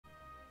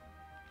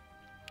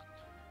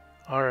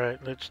All right,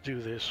 let's do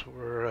this.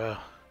 We're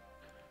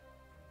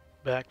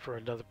back for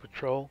another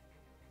patrol.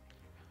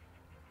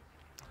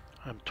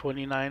 I'm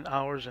 29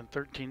 hours and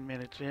 13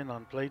 minutes in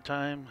on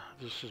playtime.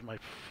 This is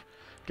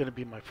going to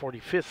be my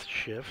 45th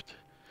shift.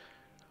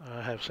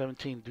 I have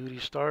 17 duty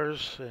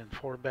stars and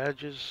 4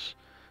 badges.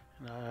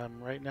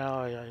 Right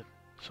now, I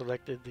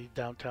selected the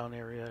downtown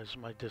area as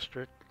my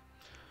district.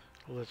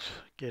 Let's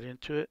get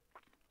into it.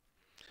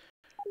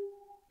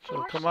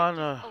 So come on,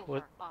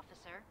 what?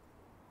 Officer.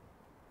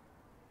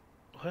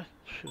 What?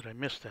 Shoot, I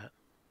missed that.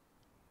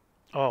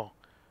 Oh,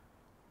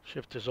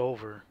 shift is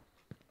over.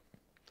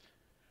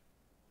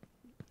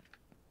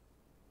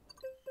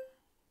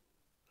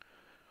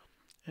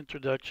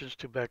 Introductions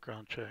to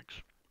background checks.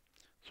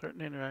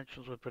 Certain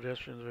interactions with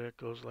pedestrians,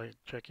 vehicles, like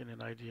checking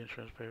an ID,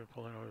 insurance paper,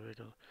 pulling over a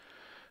vehicle,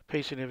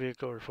 pacing a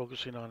vehicle, or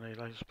focusing on a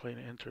license plate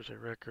enters a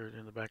record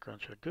in the background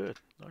check. Good.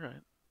 All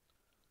right.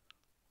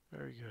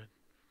 Very good.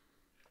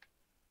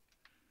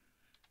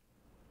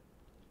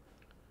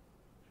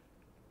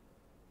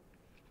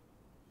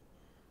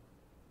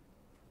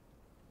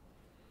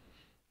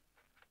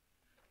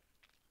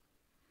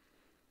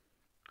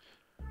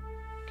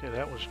 Okay,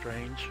 that was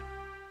strange.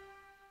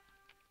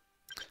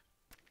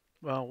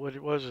 Well, what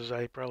it was is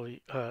I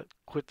probably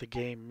quit the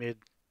game mid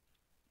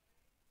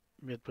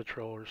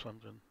patrol or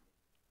something.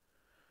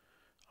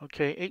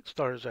 Okay, 8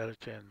 stars out of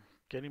 10.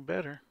 Getting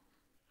better.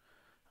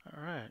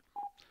 All right.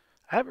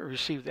 I haven't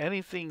received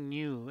anything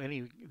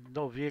new,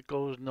 no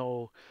vehicles,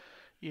 no,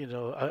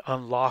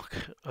 unlock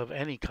of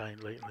any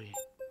kind lately.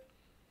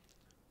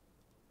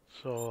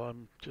 So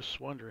I'm just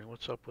wondering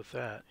what's up with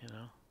that.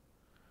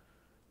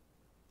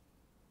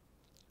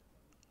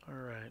 All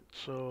right,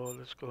 so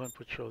let's go ahead and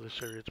patrol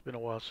this area. It's been a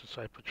while since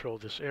I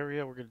patrolled this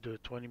area. We're going to do a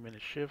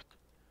 20-minute shift.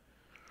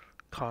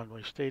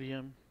 Conway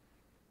Stadium.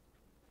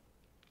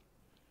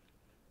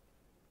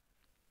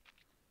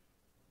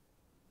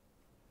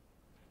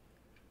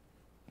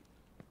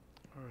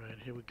 All right,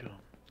 here we go.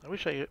 I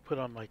wish I put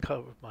on my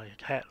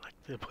hat like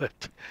this, but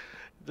it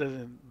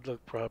doesn't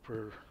look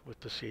proper with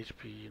the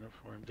CHP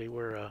uniform. We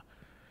wear a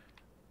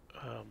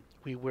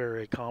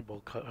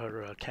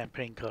or a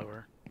campaign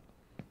cover.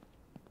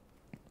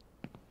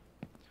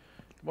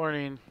 Good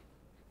morning.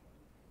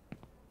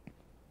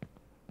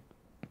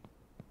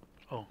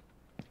 Oh,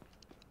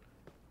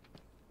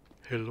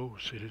 hello,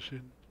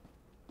 citizen.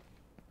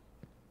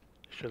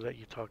 Should let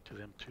you talk to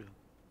them too.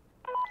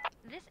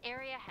 This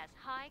area has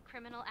high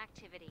criminal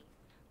activity.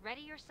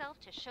 Ready yourself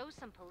to show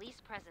some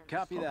police presence.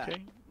 Copy that.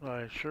 Okay,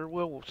 I sure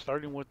will.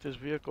 Starting with this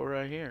vehicle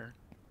right here.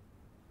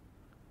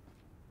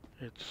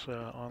 It's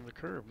on the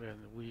curb, and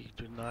we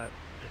do not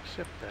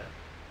accept that.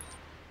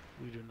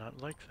 We do not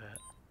like that.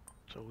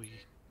 So we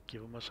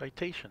give them a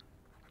citation.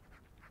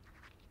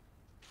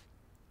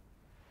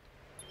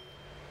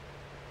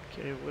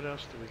 Okay, what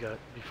else do we got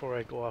before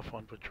I go off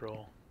on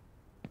patrol?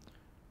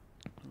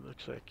 It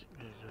looks like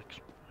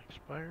it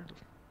expired.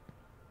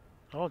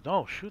 Oh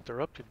no, shoot, they're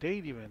up to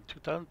date even.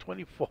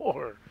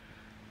 2024.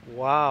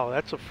 Wow,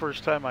 that's the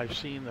first time I've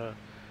seen a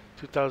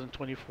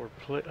 2024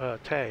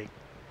 tag.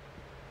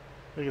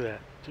 Look at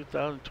that.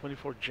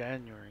 2024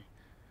 January.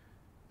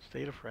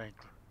 State of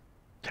Franklin.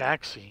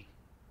 Taxi.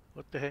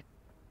 What the heck?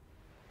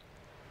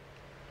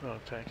 Oh,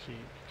 taxi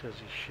because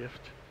he's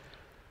shift.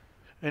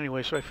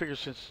 Anyway, so I figured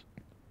since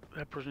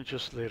that person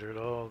just littered.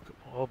 Oh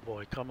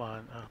boy, come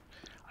on.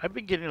 I've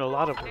been getting a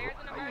lot of.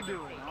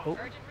 Oh,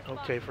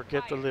 okay,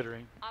 forget the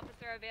littering.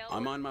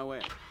 I'm on my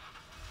way.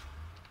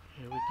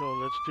 Here we go.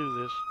 Let's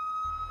do this.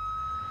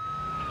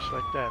 Just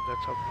like that.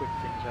 That's how quick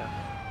things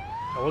happen.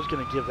 I was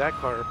gonna give that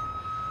car a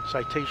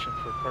citation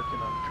for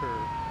parking on the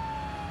curb.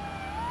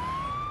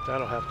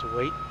 That'll have to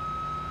wait.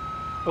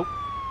 Oh.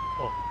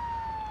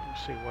 Let me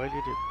see. Why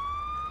did it?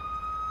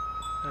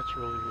 That's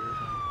really weird.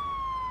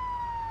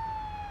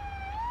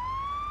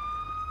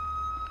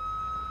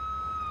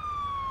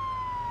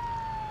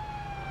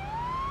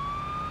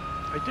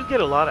 I do get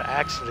a lot of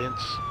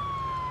accidents.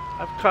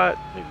 I've caught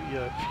maybe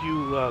a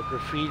few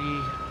graffiti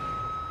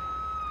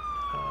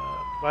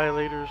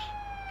violators.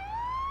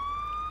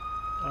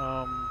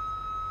 A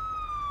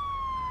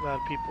lot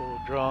of people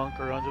drunk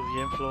or under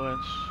the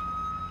influence.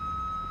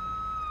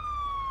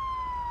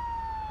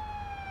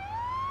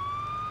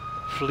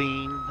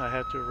 Fleeing. I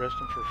had to arrest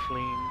them for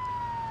fleeing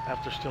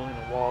after stealing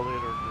a wallet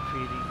or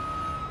graffiti.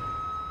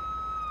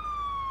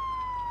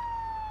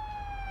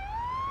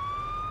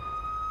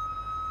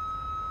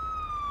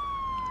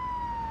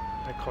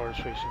 That car is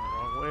facing the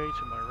wrong way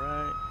to my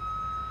right.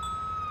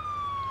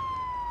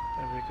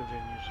 That vehicle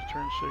didn't use the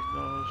turn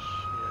signals.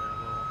 Yeah,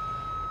 well,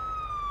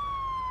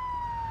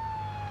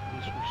 at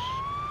least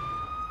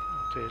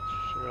okay, it's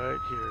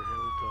right here. Here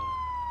we go.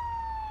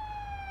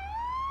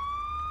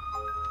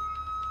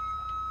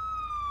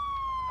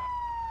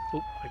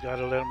 Oop, I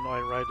gotta let them know I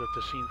arrived at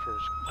the scene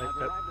first.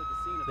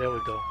 There we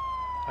go.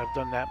 I've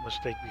done that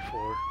mistake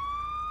before,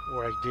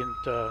 where I didn't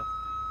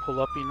pull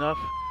up enough.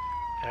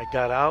 And I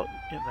got out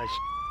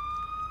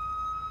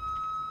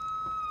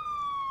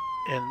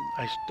and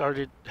I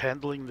started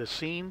handling the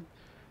scene,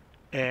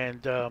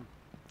 and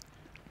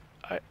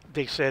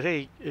They said,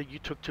 hey, you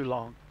took too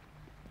long.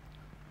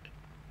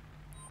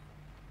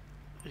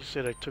 They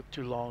said I took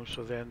too long,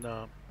 so then.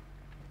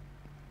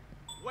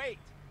 Wait.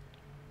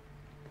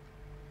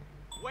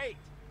 Wait.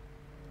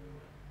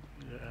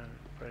 Yeah,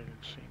 probably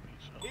didn't see me,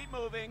 so. Keep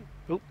moving.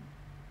 Oop.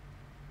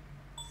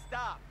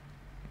 Stop.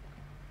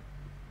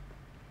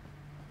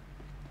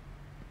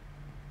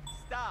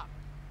 Stop.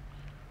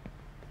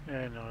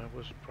 Yeah, no, I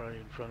wasn't probably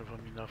in front of him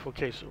enough.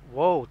 Okay, so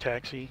whoa,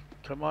 taxi,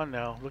 come on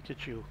now, look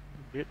at you,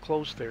 a bit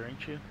close there,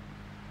 ain't you?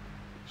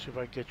 See if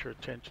I get your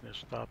attention to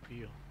stop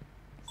you.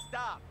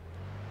 Stop.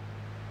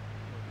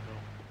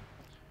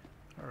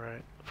 There we go. All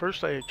right.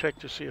 First, I check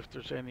to see if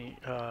there's any.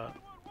 My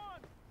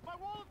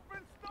wallet's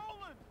been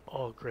stolen.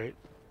 Oh, great.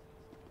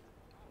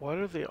 Why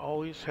do they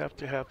always have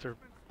to have their?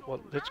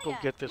 Well, let's go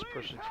get this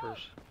person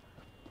first.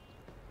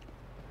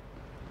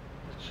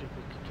 Let's see if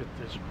we can get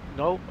this.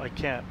 Nope, I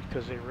can't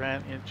because they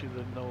ran into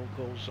the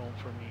no-go zone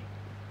for me.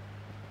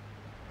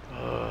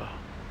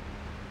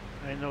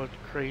 I know it's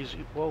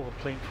crazy. Whoa, a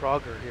plain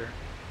frogger here.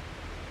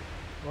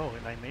 Whoa,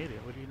 and I made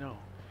it. What do you know?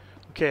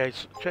 Okay, I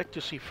checked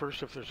to see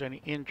first if there's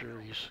any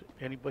injuries.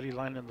 Anybody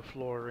lying on the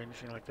floor or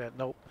anything like that.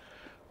 Nope.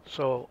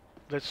 So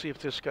let's see if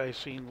this guy's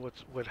seen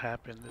what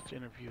happened. Let's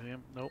interview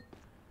him. Nope.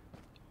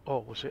 Oh,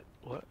 was it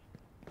what?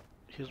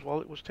 His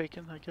wallet was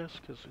taken, I guess,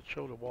 because it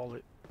showed a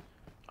wallet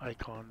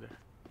icon there.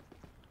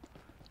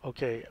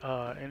 Okay,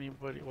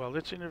 anybody? Well,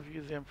 let's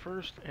interview them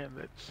first, and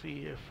let's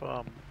see if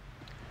let's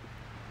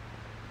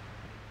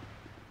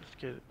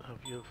get a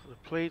view of the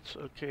plates.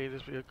 Okay,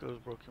 this vehicle has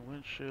broken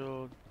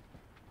windshield.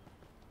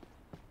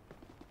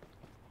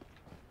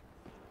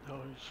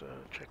 Always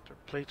check their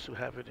plates to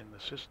have it in the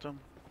system.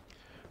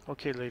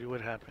 Okay, lady,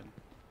 what happened?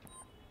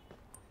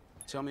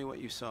 Tell me what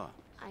you saw.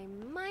 I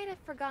might have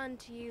forgotten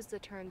to use the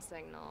turn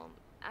signal.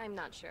 I'm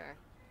not sure.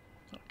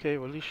 Okay,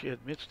 well, at least she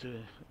admits to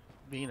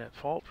being at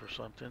fault for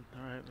something.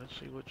 All right, let's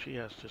see what she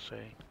has to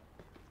say.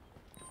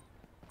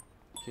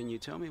 Can you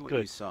tell me what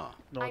Good. you saw?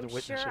 No other I'm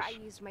witnesses. sure I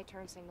used my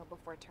turn signal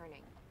before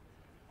turning.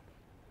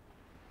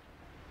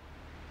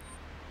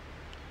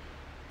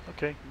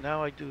 Okay,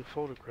 now I do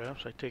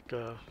photographs. I take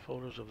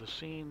photos of the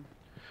scene.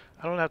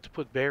 I don't have to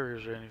put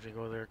barriers or anything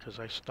over there because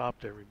I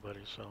stopped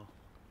everybody. So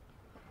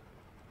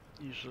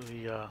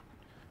usually,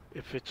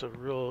 if it's a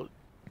real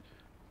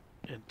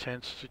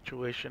intense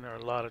situation or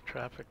a lot of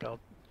traffic,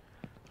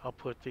 I'll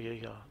put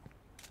the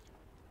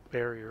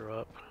barrier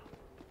up.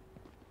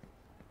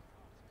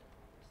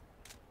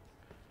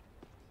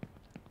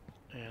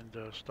 And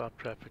stop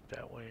traffic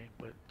that way.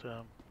 But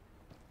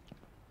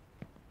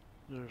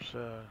there's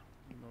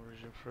no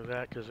reason for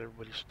that because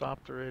everybody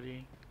stopped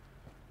already.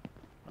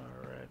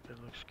 Alright,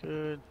 that looks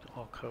good.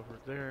 All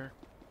covered there.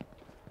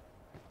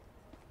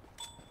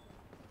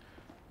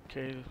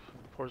 Okay,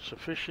 report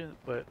sufficient,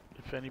 but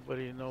if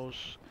anybody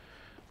knows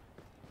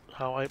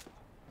how I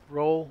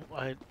roll,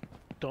 I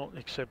don't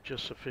accept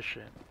just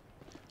sufficient.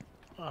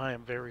 I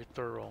am very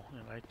thorough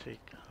and I take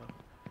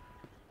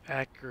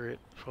accurate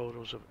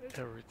photos of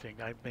everything.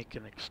 I make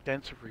an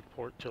extensive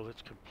report till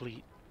it's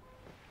complete.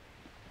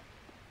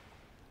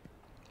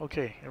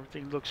 Okay,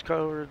 everything looks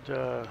covered,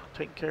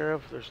 taken care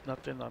of. There's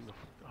nothing on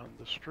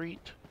the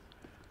street.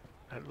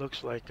 That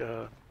looks like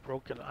a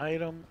broken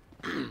item.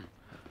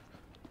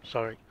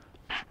 Sorry.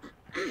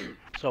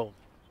 So,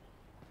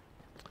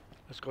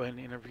 let's go ahead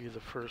and interview the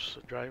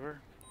first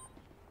driver.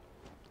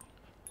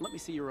 Let me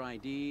see your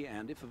ID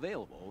and, if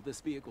available,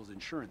 this vehicle's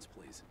insurance,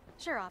 please.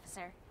 Sure,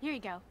 officer. Here you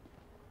go.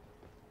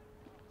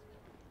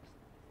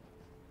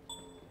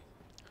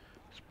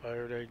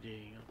 Expired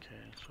ID.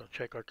 Okay, so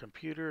check our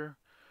computer.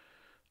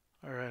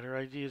 Alright, her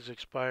ID is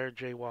expired.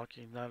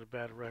 Jaywalking, not a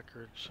bad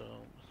record, so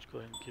let's go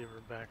ahead and give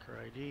her back her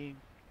ID.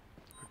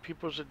 Her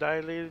pupils are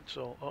dilated,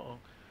 so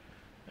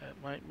that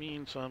might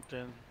mean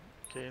something.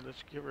 Okay,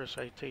 let's give her a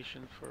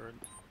citation for an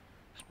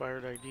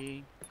expired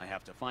ID. I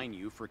have to fine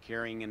you for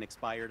carrying an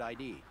expired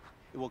ID.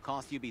 It will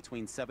cost you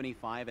between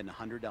 $75 and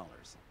 $100.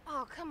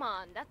 Oh, come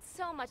on. That's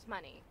so much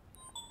money.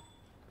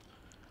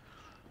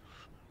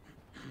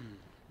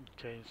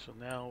 Okay, so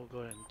now we'll go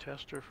ahead and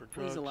test her for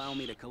drugs. Please allow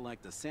me to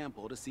collect a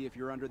sample to see if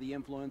you're under the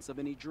influence of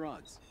any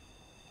drugs.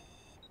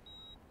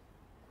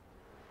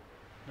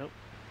 Nope.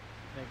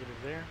 Negative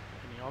there.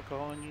 Any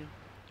alcohol on you?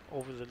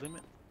 Over the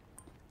limit?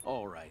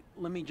 All right,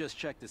 let me just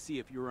check to see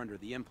if you're under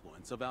the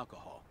influence of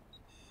alcohol.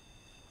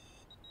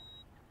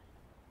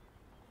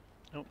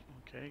 Nope.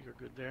 Okay, you're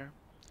good there.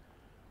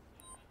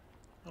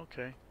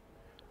 Okay.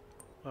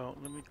 Well,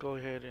 let me go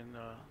ahead and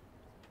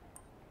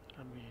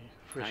let me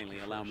frisk Kindly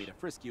you allow me first, to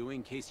frisk you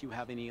in case you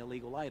have any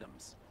illegal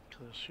items.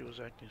 because she was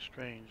acting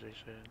strange, they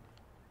said.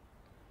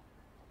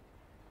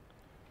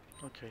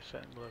 Okay,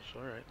 satin gloves.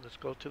 All right, let's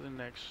go to the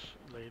next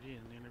lady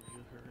and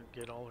interview her and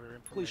get all her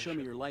information. Please show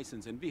me your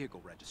license and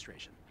vehicle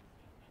registration.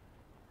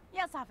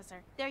 Yes,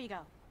 officer. There you go.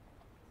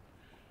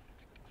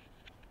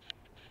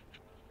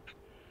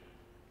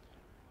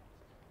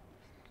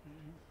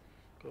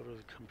 Go to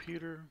the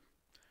computer.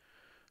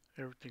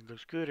 Everything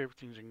looks good.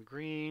 Everything's in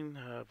green.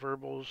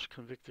 Verbals,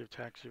 convicted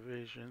tax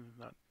evasion,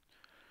 not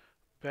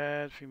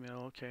Bad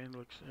female. Okay,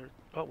 looks.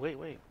 Oh, wait.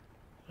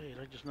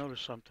 I just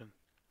noticed something.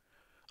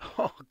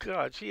 Oh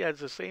God, she has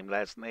the same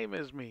last name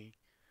as me.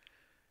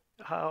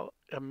 How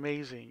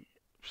amazing!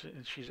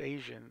 And she's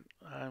Asian.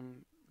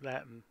 I'm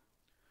Latin.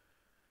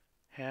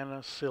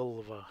 Hannah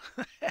Silva.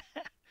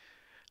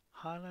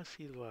 Hannah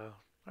Silva.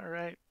 All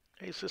right.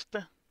 Hey,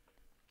 sister,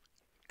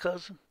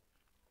 cousin.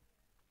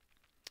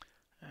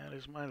 That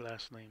is my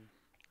last name.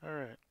 All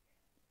right.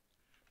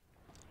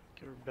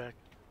 Give her back.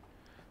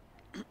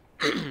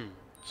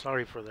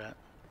 Sorry for that.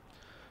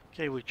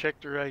 Okay, we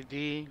checked her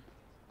ID.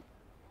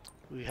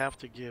 We have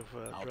to give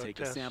I'll drug take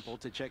tests a sample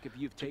to check if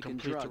you've to taken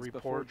complete the drugs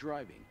before report.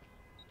 driving.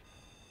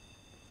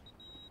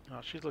 Oh,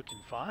 she's looking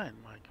fine.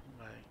 My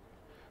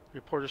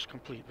report is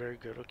complete. Very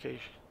good. Okay.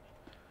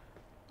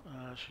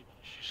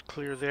 She's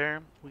clear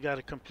there. We got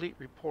a complete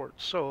report.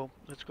 So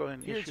let's go ahead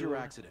and Here's issue your her.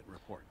 accident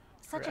report.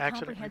 Such a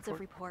accident comprehensive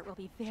report will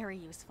be very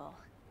useful.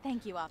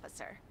 Thank you,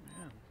 officer.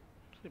 Yeah,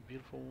 she's a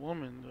beautiful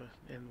woman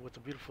and with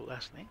a beautiful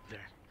last name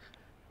there.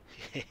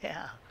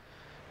 Yeah,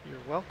 you're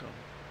welcome.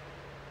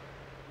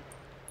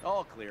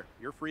 All clear.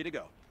 You're free to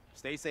go.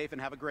 Stay safe and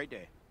have a great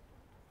day.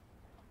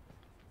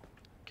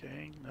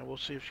 Okay, now we'll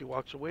see if she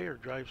walks away or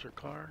drives her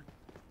car.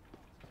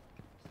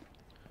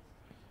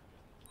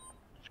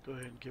 Let's go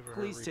ahead and give her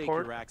Please her take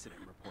report. your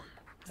accident report.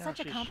 Yeah, Such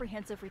a she's-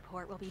 comprehensive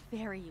report will be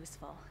very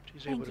useful.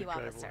 She's Thank able to you,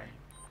 drive officer. away.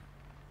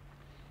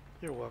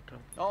 You're welcome.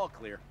 All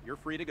clear. You're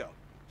free to go.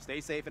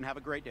 Stay safe and have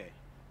a great day.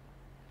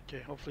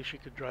 Okay, hopefully she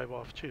could drive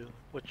off too,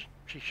 which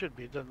she should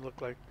be. It doesn't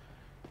look like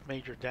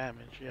major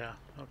damage. Yeah,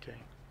 okay.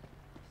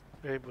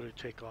 They're able to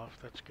take off.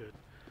 That's good.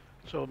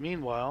 So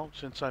meanwhile,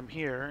 since I'm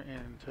here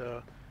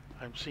and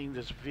I'm seeing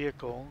this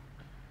vehicle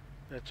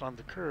that's on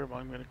the curb,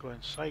 I'm going to go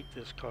and cite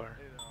this car.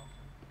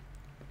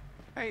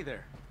 Hey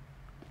there.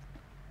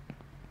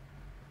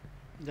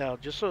 Now,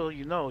 just so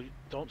you know,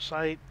 don't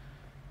cite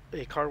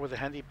a car with a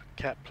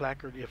handicap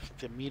placard if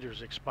the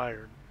meter's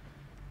expired,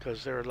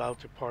 because they're allowed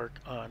to park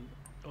on,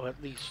 or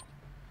at least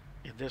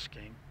in this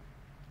game,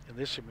 in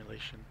this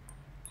simulation.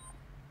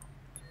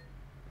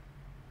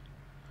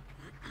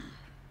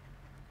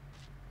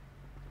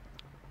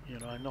 You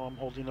know, I know I'm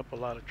holding up a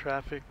lot of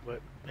traffic,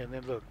 but, and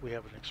then look, we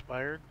have an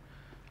expired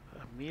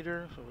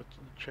meter, so let's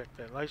check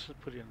that license,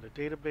 put it in the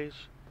database.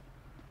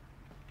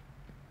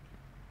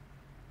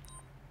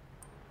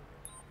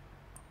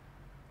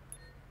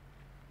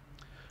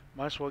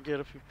 Might as well get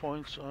a few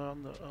points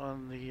on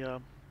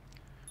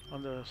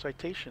the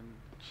citation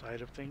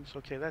side of things.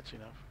 Okay, that's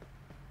enough.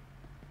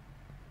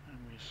 Let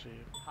me see.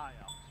 Hi,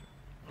 officer.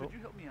 Could Oh. you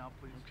help me out,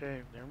 please?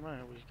 Okay, never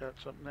mind. We got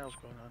something else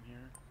going on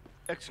here.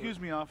 Excuse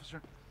me,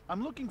 officer.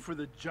 I'm looking for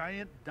the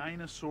giant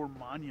dinosaur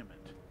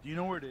monument. Do you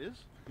know where it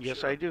is? Yes,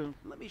 Sure. I do.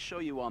 Let me show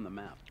you on the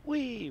map.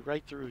 Whee!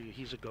 Right through you.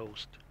 He's a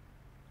ghost.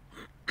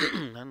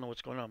 I don't know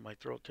what's going on in my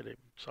throat today.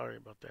 Sorry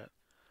about that.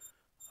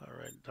 All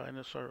right,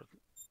 dinosaur,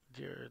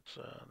 deer. It's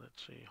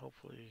let's see.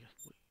 Hopefully,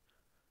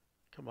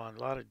 come on. A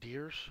lot of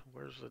deers.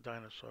 Where's the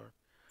dinosaur?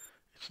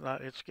 It's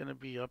not. It's gonna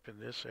be up in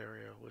this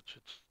area, which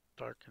it's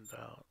darkened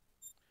out.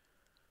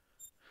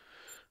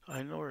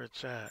 I know where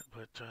it's at,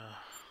 but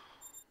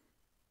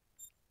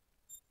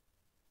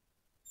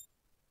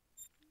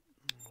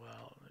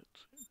well,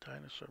 it's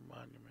dinosaur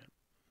monument.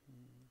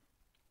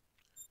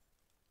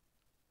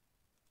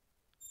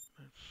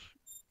 Let's.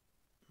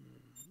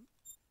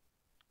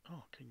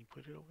 Oh, can you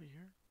put it over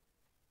here?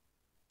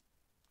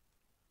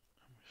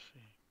 Let me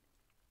see.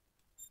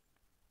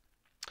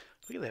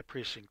 Look at that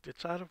precinct.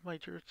 It's out of my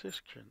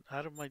jurisdiction,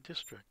 out of my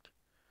district.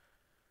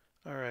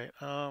 All right.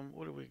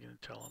 What are we gonna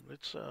tell them?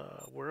 Let's.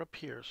 We're up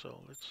here,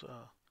 so let's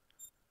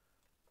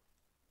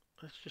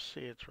just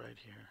say it's right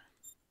here.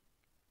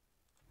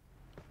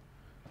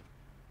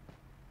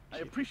 I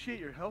appreciate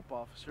your help,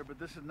 officer, but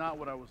this is not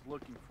what I was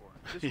looking for.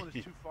 This one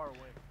is too far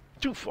away.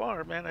 Too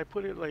far, man. I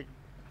put it like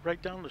right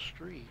down the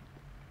street.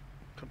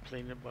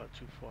 Complaining about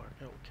too far.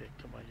 Okay,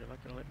 come on. You're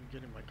not gonna let me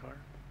get in my car?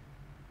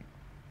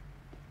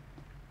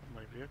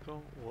 My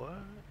vehicle?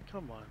 What?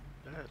 Come on.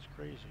 That's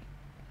crazy.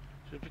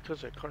 Just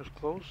because that car's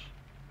close?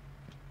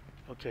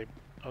 Okay,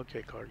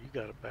 okay, car. You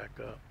gotta back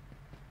up.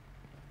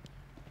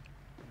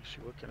 Let me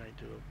see. What can I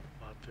do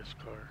about this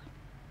car?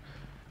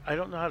 I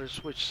don't know how to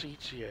switch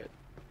seats yet.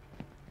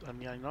 I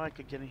mean, I know I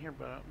could get in here,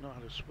 but I don't know how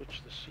to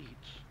switch the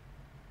seats.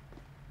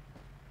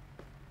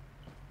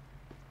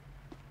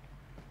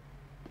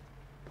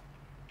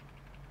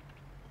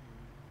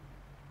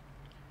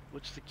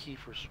 What's the key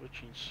for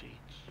switching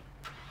seats?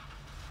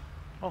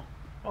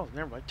 Oh,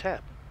 never mind.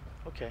 Tab.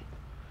 Okay.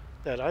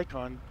 That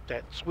icon,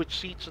 that switch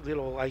seats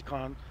little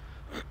icon,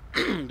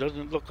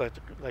 doesn't look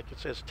like it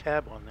says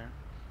tab on there.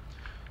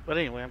 But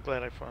anyway, I'm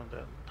glad I found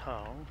that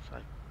how.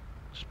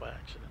 Just by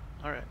accident.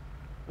 All right.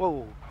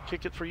 Whoa,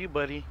 ticket for you,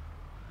 buddy.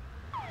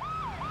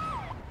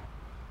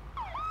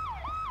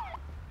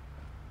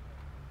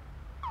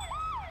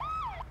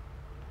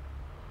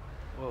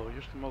 Whoa,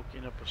 you're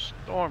smoking up a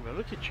storm. Now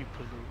look at you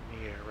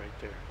polluting the air right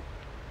there.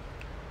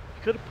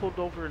 You could have pulled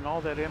over in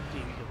all that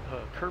empty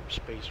curb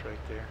space right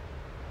there.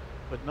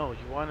 But no, you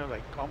want to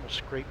like almost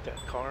scrape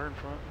that car in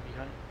front and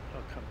behind.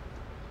 Oh, come on.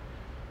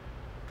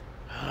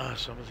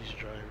 Some of these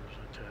drivers,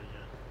 I tell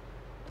you.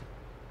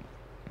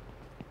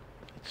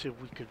 Let's see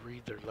if we could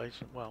read their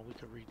license. Well, we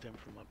could read them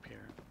from up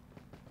here.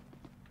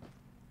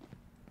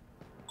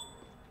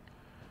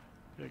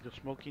 There you go,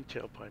 smoking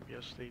tailpipe.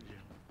 Yes, they do.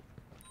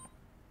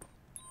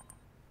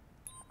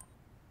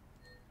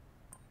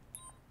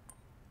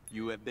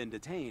 You have been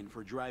detained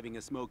for driving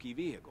a smoky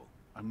vehicle.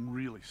 I'm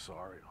really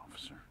sorry,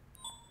 officer.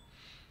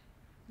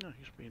 No,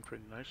 he's being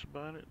pretty nice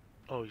about it.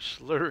 Oh, he's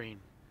slurring.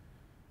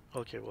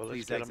 Okay, well, let's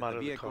Please get exit him out the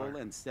of the vehicle car.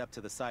 and step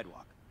to the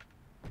sidewalk.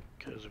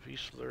 Because if he's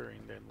slurring,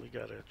 then we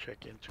gotta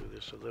check into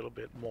this a little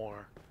bit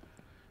more.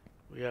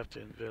 We have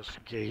to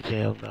investigate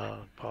him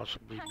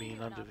possibly How you being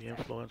doing, under the officer?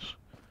 influence.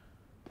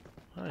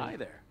 Hi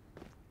there.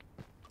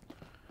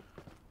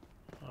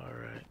 All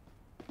right.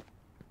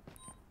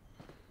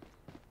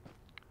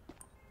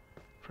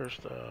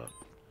 First,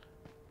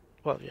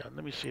 well, yeah.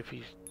 Let me see if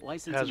he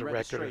License has and a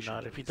record or registration,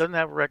 not. If he please. doesn't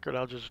have a record,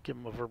 I'll just give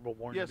him a verbal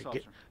warning Yes, to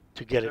officer.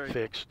 get There it you go.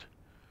 fixed.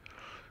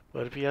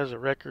 But if he has a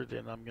record,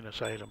 then I'm gonna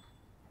cite him.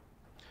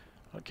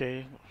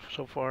 Okay.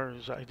 So far,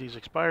 his ID's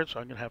expired, so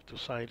I'm gonna have to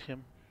cite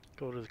him.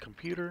 Go to the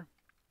computer.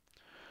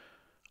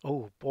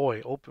 Oh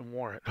boy, open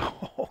warrant.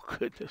 Oh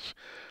goodness.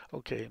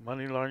 Okay,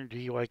 money laundering,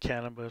 DUI,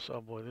 cannabis.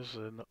 Oh boy, this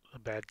is a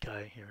bad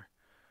guy here.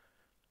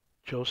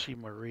 Josie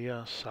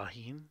Maria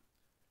Sahin.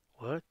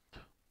 What?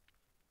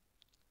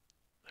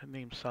 That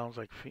name sounds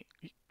like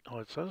oh,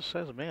 it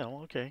says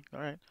male. Okay,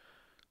 all right.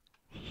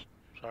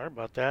 Sorry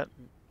about that.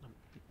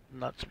 I'm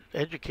not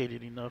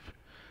educated enough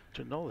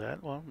to know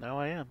that. Well, now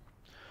I am.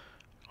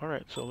 All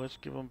right, so let's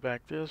give him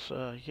back this.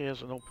 He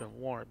has an open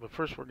warrant, but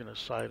first we're gonna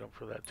cite him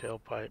for that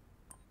tailpipe.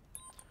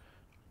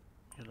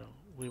 You know,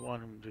 we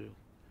want him to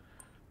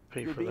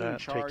pay You're for being that,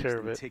 take charged care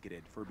of and it.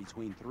 ticketed for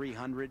between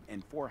 $300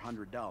 and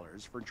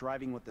 $400 for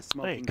driving with the Hey,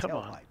 smoking come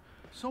tailpipe. on.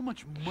 So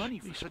much money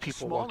for These such a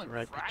people small walk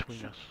right infraction.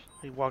 between us.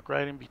 They walk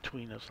right in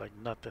between us like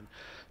nothing.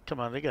 Come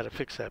on, they got to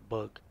fix that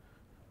bug.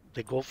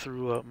 They go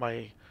through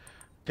my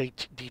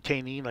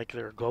detainee like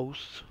they're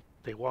ghosts.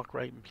 They walk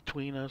right in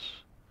between us.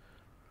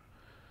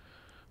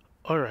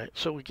 All right,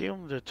 so we gave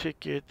them the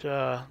ticket.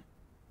 Let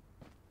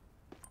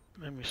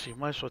me see.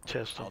 Might as well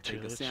test him I'll too.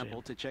 take a Let's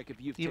sample see. to check if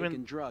you've Even-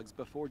 taken drugs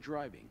before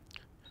driving.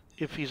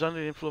 If he's under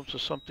the influence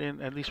of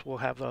something, at least we'll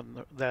have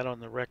that on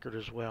the record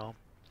as well.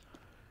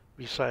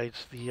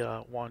 Besides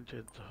the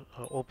wanted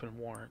open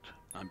warrant.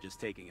 I'm just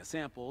taking a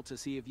sample to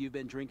see if you've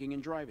been drinking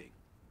and driving.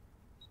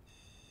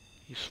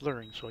 He's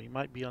slurring, so he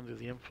might be under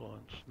the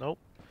influence. Nope.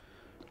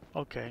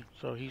 Okay,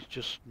 so he's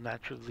just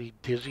naturally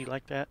dizzy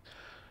like that.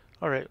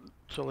 All right,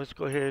 so let's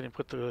go ahead and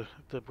put the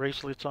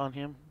bracelets on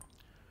him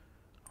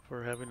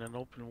for having an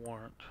open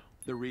warrant.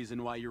 The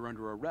reason why you're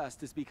under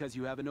arrest is because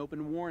you have an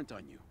open warrant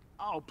on you.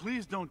 Oh,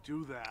 please don't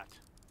do that.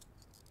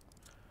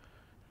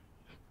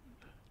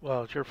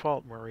 Well, it's your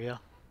fault, Maria.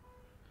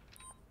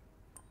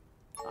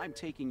 I'm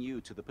taking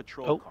you to the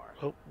patrol Oh, car.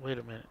 oh, wait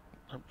a minute.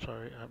 I'm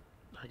sorry.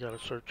 I gotta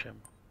search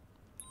him.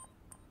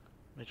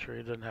 Make sure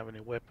he doesn't have any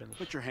weapons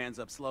Put your hands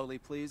up slowly,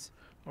 please.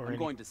 or I'm any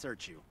going to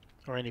search you.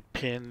 or any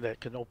pin that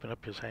can open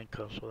up his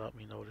handcuffs without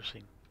me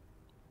noticing.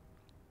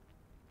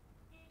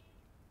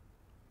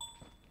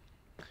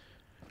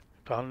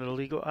 Found an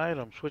illegal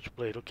item,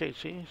 switchblade. Okay,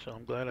 see, so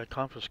I'm glad I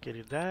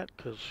confiscated that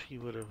because he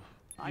would have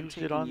I'm used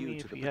it taking on you me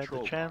to if the he had the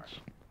patrol car. chance.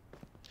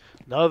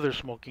 Another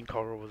smoking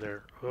car over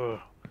there. Ugh.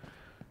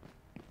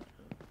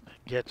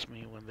 It gets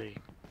me when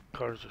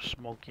cars are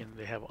smoking.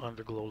 They have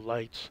underglow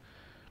lights.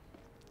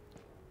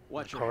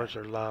 Watch The your cars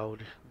head. are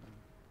loud.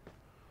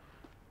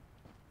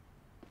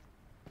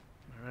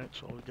 All right,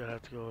 so we're gonna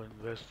have to go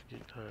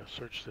investigate,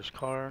 search this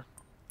car.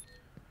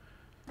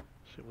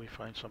 See if we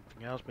find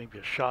something else, maybe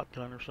a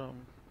shotgun or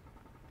something.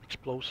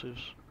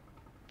 Explosives.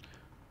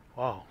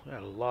 Wow, we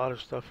had a lot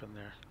of stuff in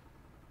there.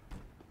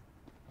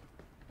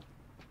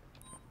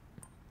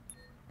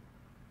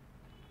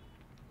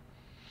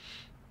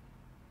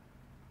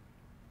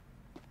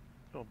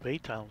 Oh,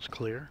 Baytown's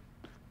clear.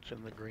 It's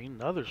in the green.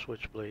 Another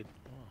switchblade.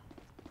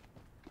 Oh.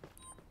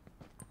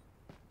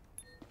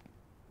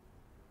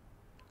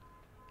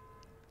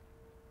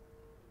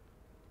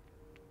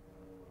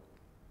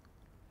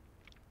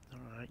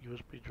 Alright,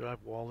 USB drive,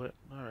 wallet.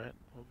 Alright,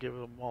 we'll give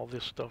them all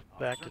this stuff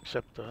back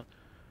Officer?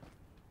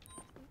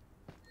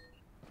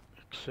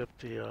 except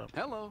the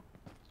Hello.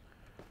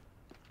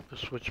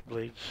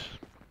 switchblades.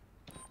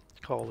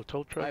 Call the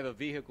tow I truck. have a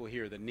vehicle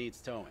here that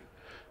needs towing.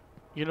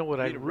 You know what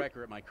I I need a re-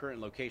 record at my current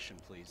location,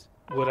 please.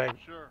 what I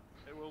Sure,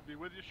 it will be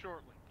with you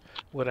shortly.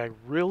 what I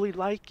really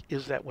like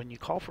is that when you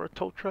call for a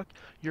tow truck,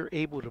 you're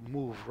able to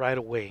move right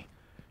away,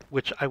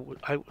 which I would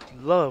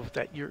love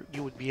that you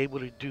would be able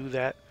to do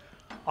that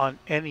on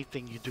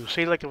anything you do.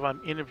 Say like if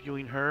I'm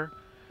interviewing her,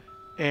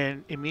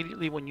 and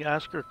immediately when you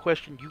ask her a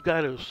question, you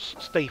got to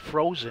stay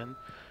frozen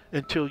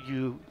until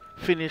you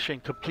finish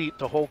and complete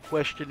the whole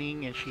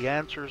questioning and she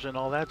answers and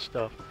all that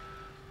stuff.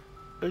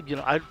 You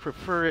know, I'd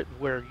prefer it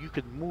where you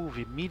could move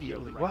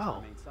immediately.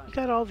 Wow, you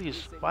got all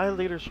these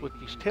violators with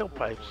these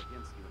tailpipes.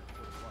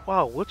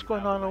 Wow, what's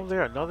going on over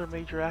there? Another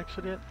major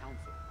accident?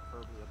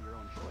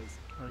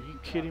 Are you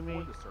kidding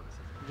me?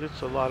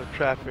 It's a lot of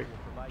traffic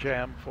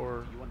jam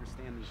for Do you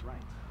understand these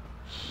rights?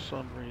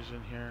 some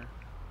reason here.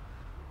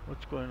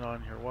 What's going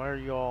on here? Why are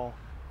y'all...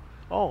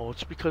 Oh,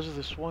 it's because of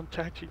this one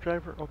taxi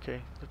driver?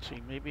 Okay, let's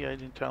see. Maybe I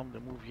didn't tell him to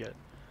move yet.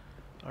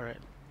 Alright,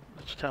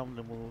 let's tell him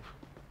to move.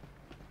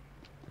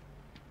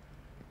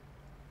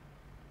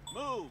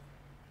 Move!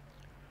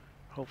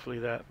 Hopefully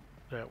that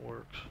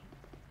works.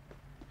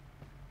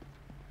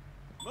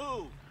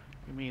 Move!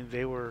 You mean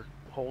they were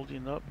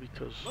holding up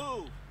because...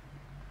 Move!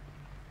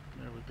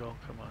 There we go.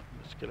 Come on,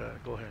 let's get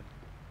out. Go ahead.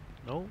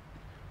 No?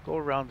 Go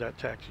around that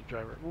taxi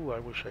driver. Ooh, I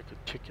wish I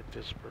could ticket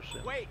this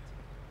person. Wait!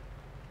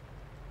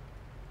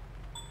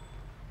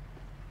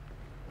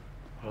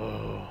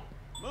 Oh.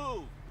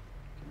 Move!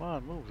 Come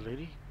on, move,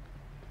 lady.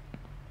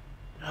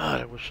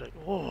 God, I wish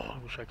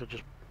I could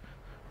just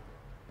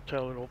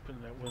tell it open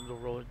that window,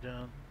 roll it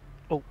down.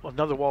 Oh,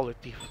 another wallet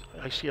thief.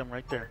 I see him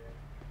right there.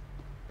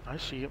 I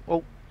see him.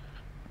 Oh.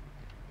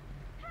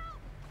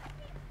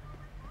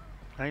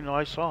 I know,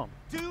 I saw him.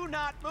 Do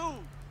not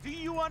move! Do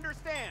you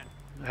understand?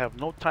 I have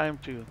no time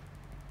to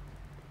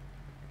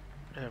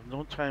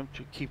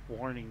keep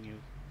warning you.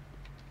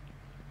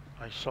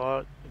 I saw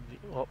it in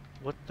the, oh,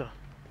 what the?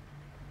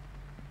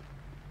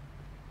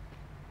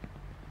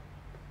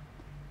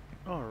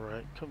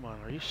 Alright, come on,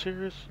 are you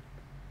serious?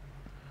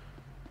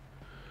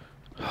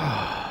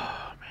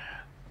 Oh,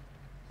 man.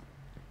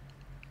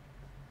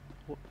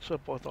 What's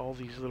up with all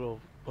these little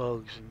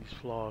bugs and these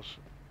flaws?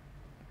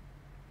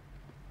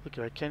 Look,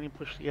 I can't even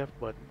push the F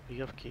button,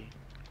 the F key.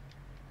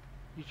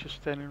 He's just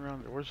standing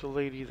around there. Where's the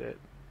lady that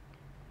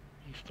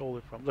he stole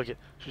it from? Look at,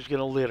 she's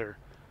gonna litter.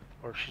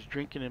 Or she's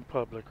drinking in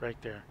public right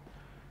there.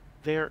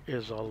 There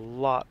is a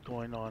lot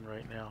going on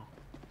right now.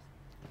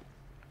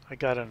 I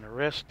got an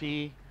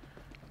arrestee.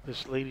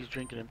 This lady's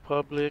drinking in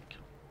public.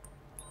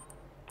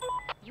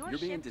 You're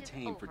being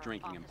detained for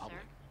drinking in public.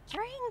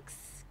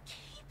 Drinks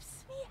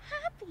keeps me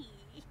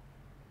happy.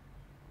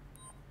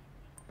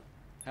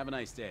 Have a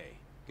nice day.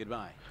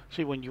 Goodbye.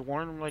 See, when you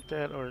warn them like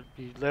that, or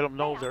you let them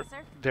know, Hey,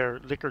 their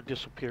liquor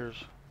disappears.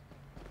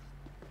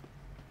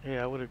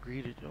 Yeah, I would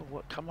agree to. Oh,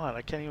 what? Come on,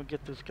 I can't even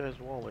get this guy's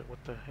wallet.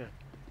 What the heck?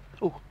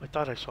 Oh, I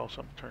thought I saw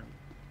something turn.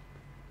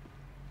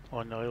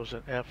 Oh no, it was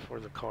an F for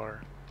the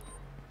car.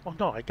 Oh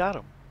no, I got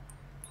him.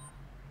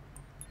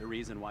 The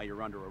reason why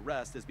you're under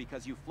arrest is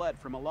because you fled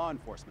from a law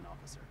enforcement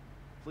officer.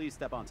 Please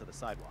step onto the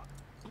sidewalk.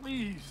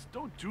 Please,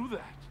 don't do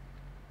that.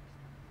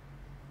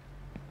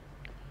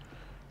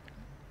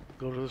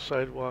 Go to the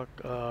sidewalk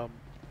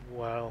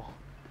while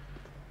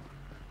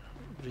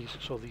these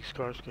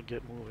cars can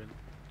get moving.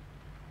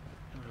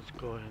 Let's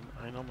go ahead.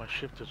 I know my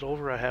shift is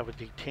over. I have a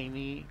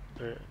detainee,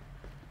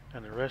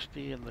 an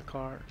arrestee in the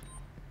car.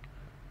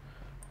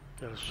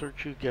 Gotta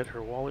search you, get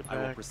her wallet back.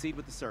 I will proceed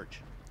with the search.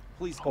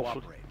 Please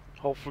Hopefully- cooperate.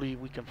 Hopefully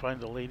we can find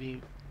the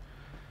lady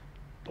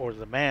or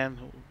the man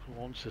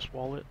who owns this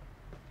wallet.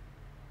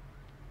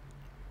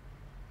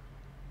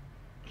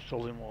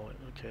 Stolen wallet.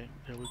 Okay,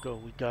 there we go.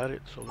 We got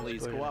it. So let's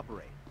Please go ahead.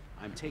 cooperate.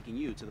 I'm taking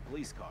you to the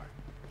police car.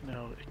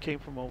 No, it came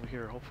from over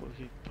here.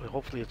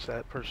 Hopefully it's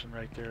that person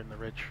right there in the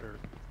red shirt.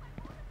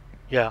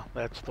 Yeah,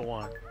 that's the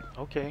one.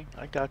 Okay,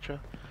 I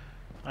gotcha.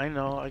 I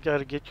know. I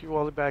gotta get your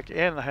wallet back,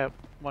 and I have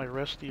my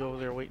arrestee over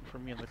there waiting for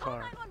me in the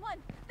car.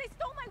 911. They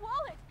stole my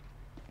wallet.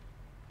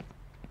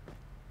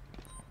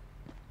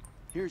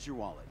 Here's your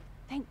wallet.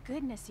 Thank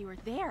goodness you were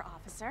there,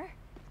 officer.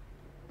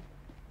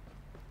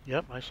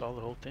 Yep, I saw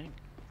the whole thing.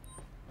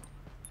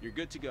 You're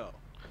good to go.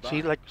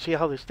 See, Bye. see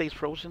how this stays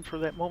frozen for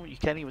that moment? You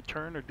can't even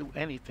turn or do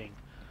anything.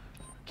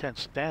 Can't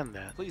stand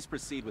that. Please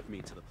proceed with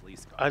me to the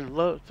police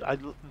car.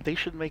 They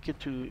should make it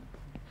to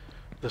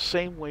the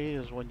same way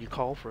as when you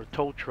call for a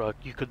tow truck.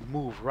 You could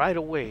move right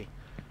away.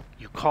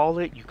 You call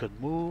it, you could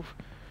move.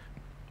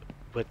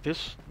 But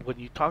this, when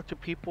you talk to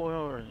people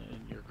and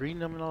you're greeting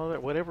them and all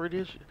that, whatever it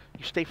is,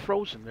 you stay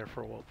frozen there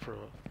for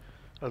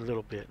a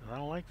little bit. And I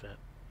don't like that.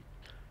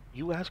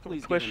 You ask them a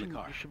Please get in the question,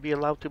 car. you should be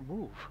allowed to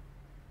move.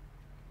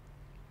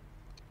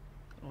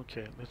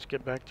 Okay, let's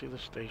get back to the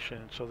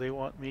station. So they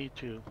want me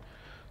to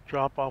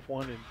drop off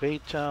one in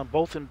Baytown,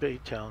 both in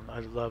Baytown. I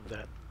love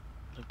that.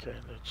 Okay,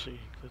 let's see.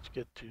 Let's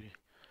get to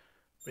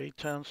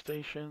Baytown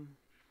Station.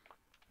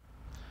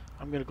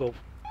 I'm going to go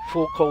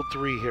full code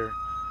 3 here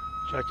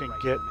so I can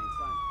Right get remain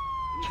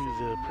silent.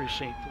 to the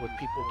precinct with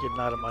people getting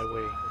out of my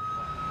way. You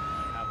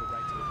have a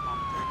right to a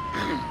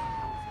commentary.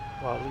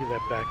 Well, I'll leave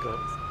that back up.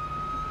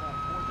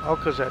 Oh,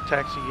 because that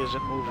taxi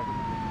isn't moving.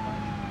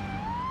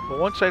 But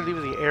once I leave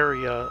the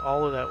area,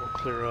 all of that will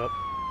clear up.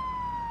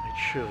 It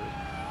should.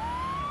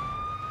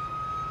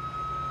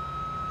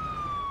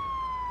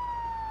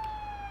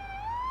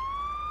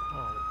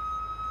 Oh.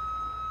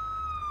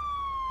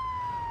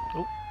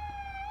 Oh.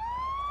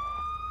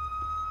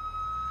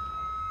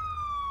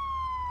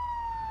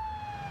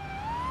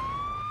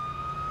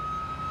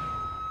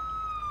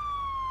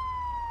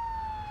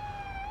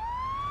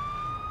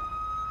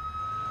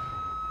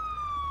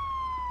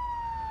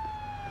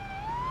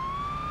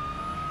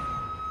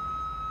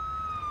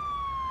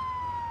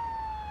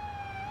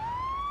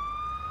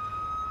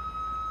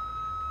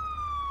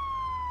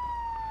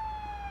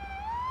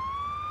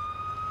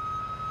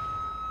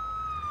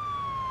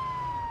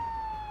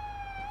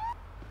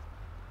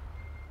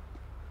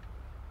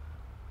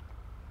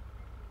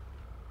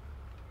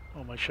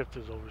 Well, my shift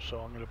is over, so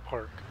I'm gonna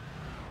park.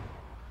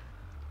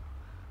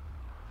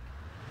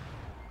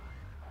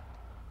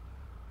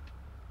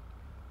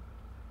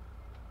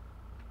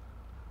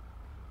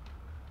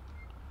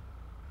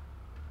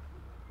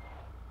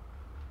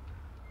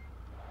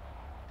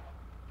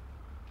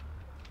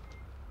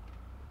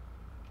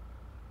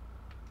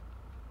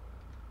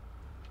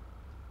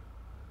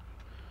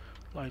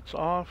 Lights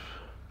off.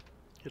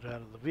 Get out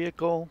of the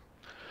vehicle.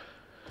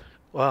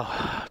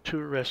 Wow, 2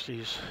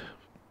 arrestees.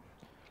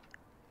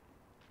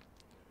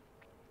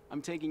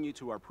 I'm taking you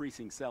to our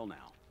precinct cell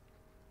now.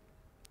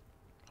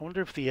 I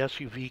wonder if the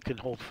SUV can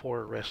hold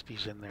 4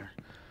 arrestees in there.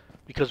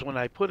 Because when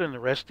I put an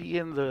arrestee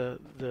in the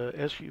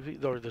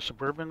SUV, or the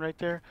Suburban right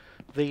there,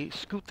 they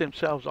scoot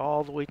themselves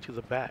all the way to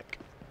the back.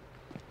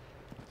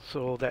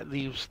 So that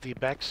leaves the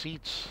back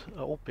seats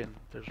open.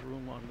 There's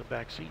room on the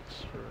back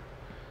seats for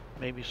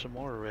maybe some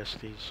more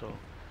arrestees, so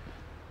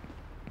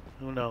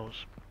who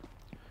knows.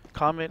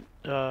 Comment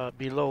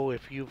below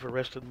if you've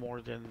arrested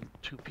more than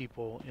 2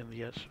 people in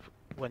the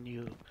when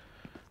you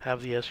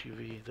have the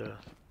SUV, the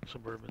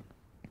Suburban.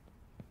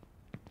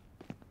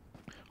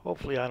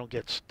 Hopefully I don't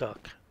get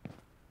stuck,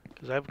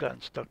 because I've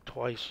gotten stuck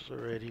twice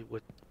already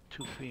with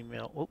 2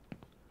 female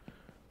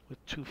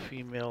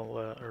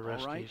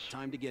arrestees. All right,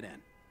 time to get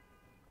in.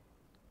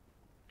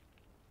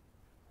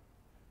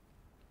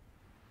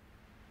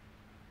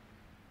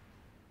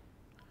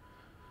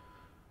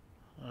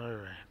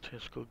 Alright,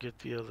 let's go get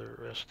the other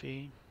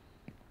arrestee.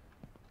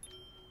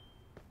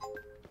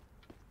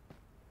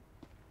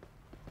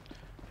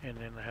 And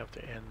then I have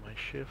to end my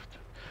shift.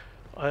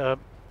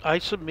 I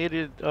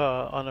submitted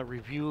on a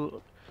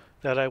review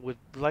that I would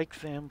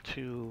like them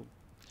to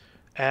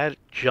add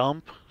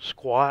jump,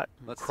 squat,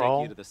 and Let's crawl.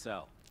 take you to the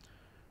cell.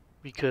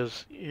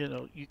 Because, you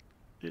know,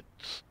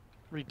 it's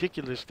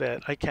ridiculous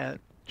that I can't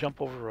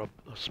jump over a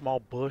small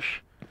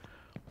bush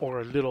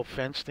or a little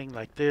fence thing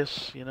like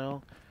this, you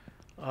know.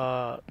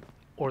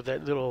 Or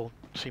that little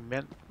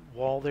cement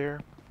wall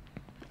there.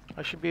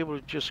 I should be able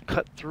to just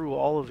cut through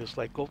all of this,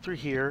 like go through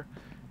here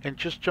and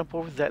just jump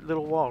over that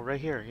little wall right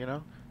here, you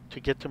know,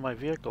 to get to my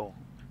vehicle.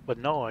 But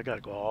no, I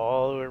gotta go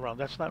all the way around.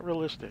 That's not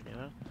realistic, you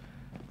know.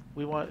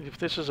 We want, if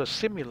this is a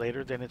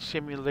simulator, then it's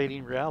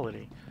simulating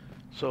reality.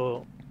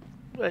 So,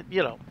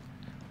 you know,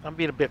 I'm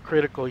being a bit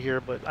critical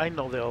here, but I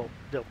know they'll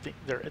think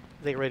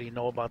they already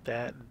know about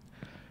that. And,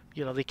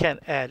 you know, they can't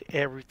add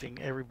everything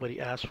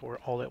everybody asked for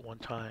all at one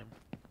time.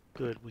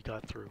 Good, we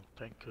got through.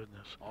 Thank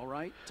goodness. All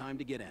right, time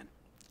to get in.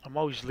 I'm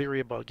always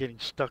leery about getting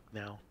stuck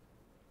now.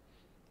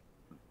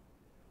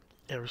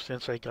 Ever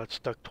since I got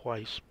stuck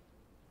twice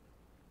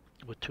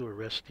with 2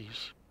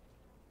 arrestees.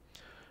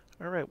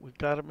 Alright, we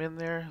got them in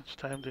there. It's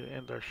time to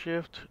end our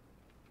shift.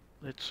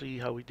 Let's see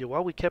how we did.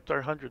 Well, we kept our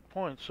 100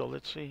 points, so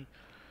let's see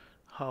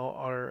how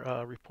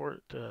our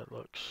report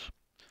looks.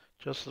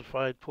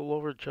 Justified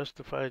pullover,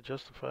 justified,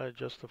 justified,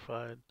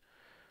 justified.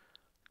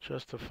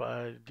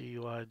 Justified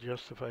DUI,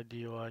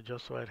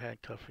 justified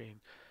handcuffing,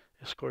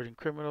 escorting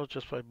criminals,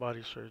 justified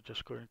body search,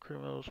 escorting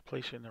criminals,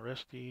 placing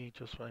arrestee,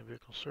 justified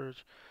vehicle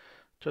search,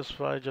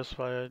 justified,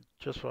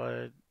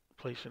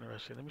 placing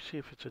arrestee. Let me see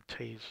if it's a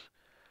tase.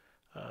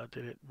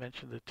 Did it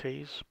mention the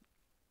tase?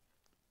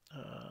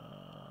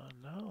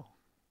 No.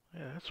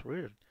 Yeah, that's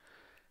weird.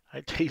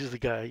 I tased the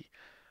guy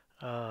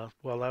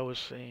while I was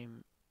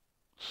saying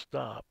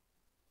stop.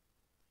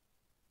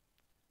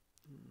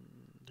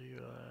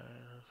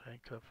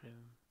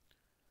 Handcuffing.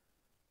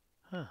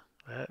 Huh.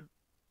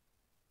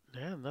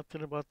 Yeah,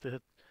 nothing about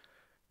the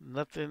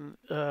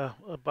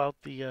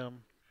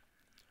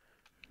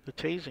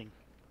tasing.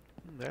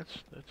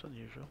 That's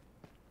unusual.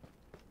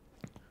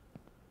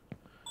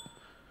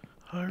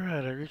 All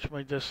right, I reached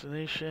my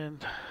destination.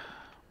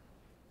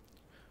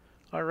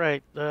 All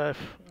right, I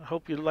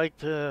hope you liked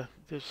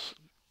this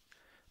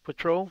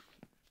patrol.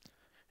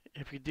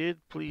 If you did,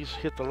 please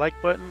hit the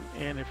like button,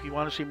 and if you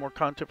want to see more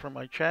content from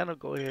my channel,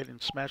 go ahead and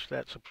smash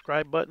that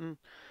subscribe button.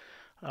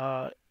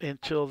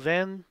 Until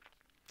then,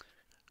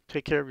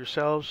 take care of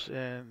yourselves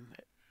and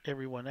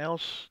everyone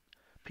else.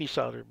 Peace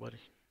out, everybody.